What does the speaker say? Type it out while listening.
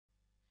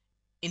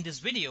In this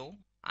video,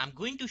 I'm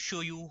going to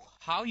show you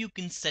how you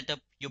can set up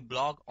your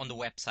blog on the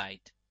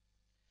website.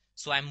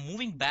 So I'm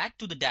moving back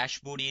to the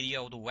dashboard area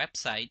of the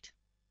website,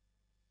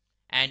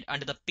 and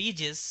under the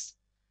pages,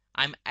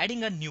 I'm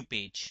adding a new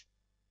page.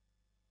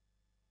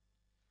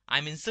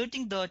 I'm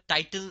inserting the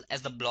title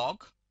as the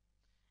blog,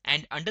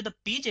 and under the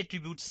page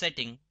attribute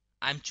setting,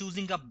 I'm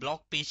choosing a blog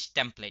page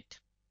template.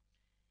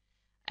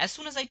 As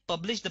soon as I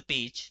publish the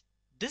page,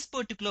 this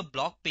particular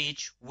blog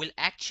page will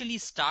actually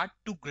start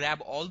to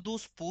grab all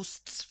those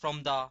posts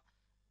from the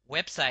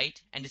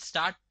website and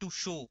start to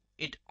show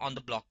it on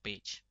the blog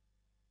page.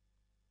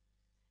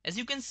 As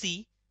you can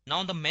see,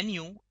 now in the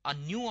menu, a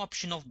new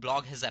option of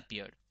blog has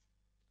appeared.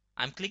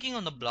 I'm clicking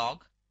on the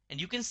blog,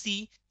 and you can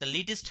see the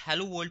latest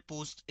Hello World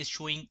post is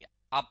showing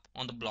up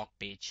on the blog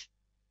page.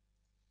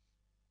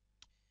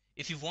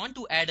 If you want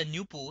to add a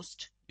new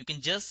post, you can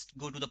just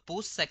go to the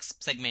post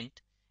segment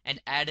and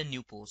add a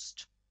new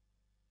post.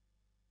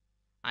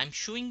 I'm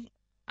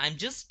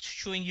just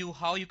showing you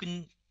how you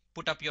can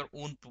put up your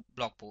own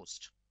blog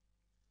post.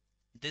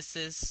 This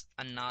is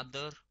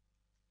another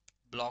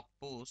blog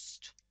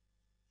post.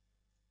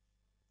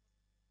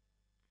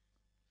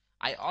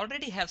 I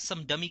already have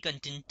some dummy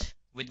content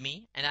with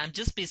me, and I'm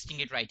just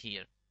pasting it right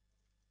here.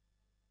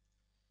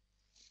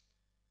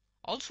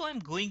 Also, I'm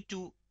going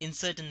to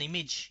insert an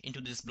image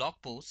into this blog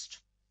post.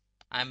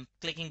 I'm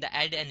clicking the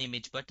add an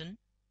image button,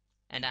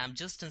 and I'm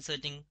just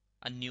inserting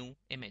a new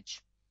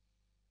image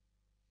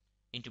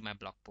into my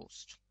blog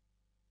post.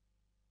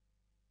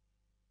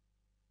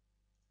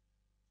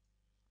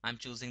 I'm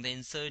choosing the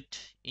insert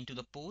into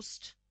the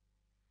post,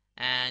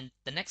 and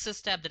the next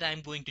step that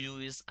I'm going to do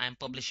is I'm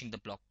publishing the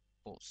blog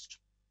post.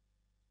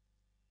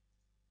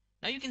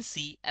 Now you can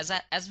see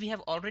as we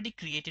have already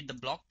created the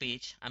blog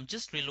page, I'm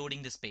just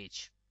reloading this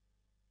page.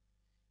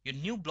 Your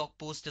new blog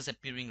post is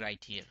appearing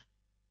right here.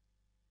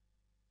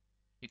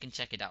 You can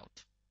check it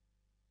out.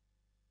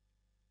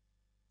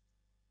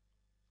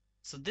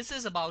 So this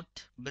is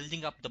about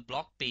building up the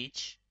blog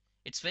page.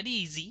 It's very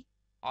easy.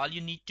 All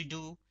you need to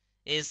do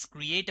is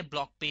create a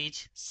blog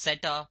page,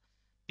 set a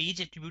page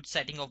attribute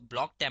setting of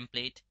blog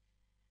template,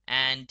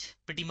 and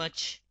pretty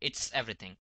much it's everything.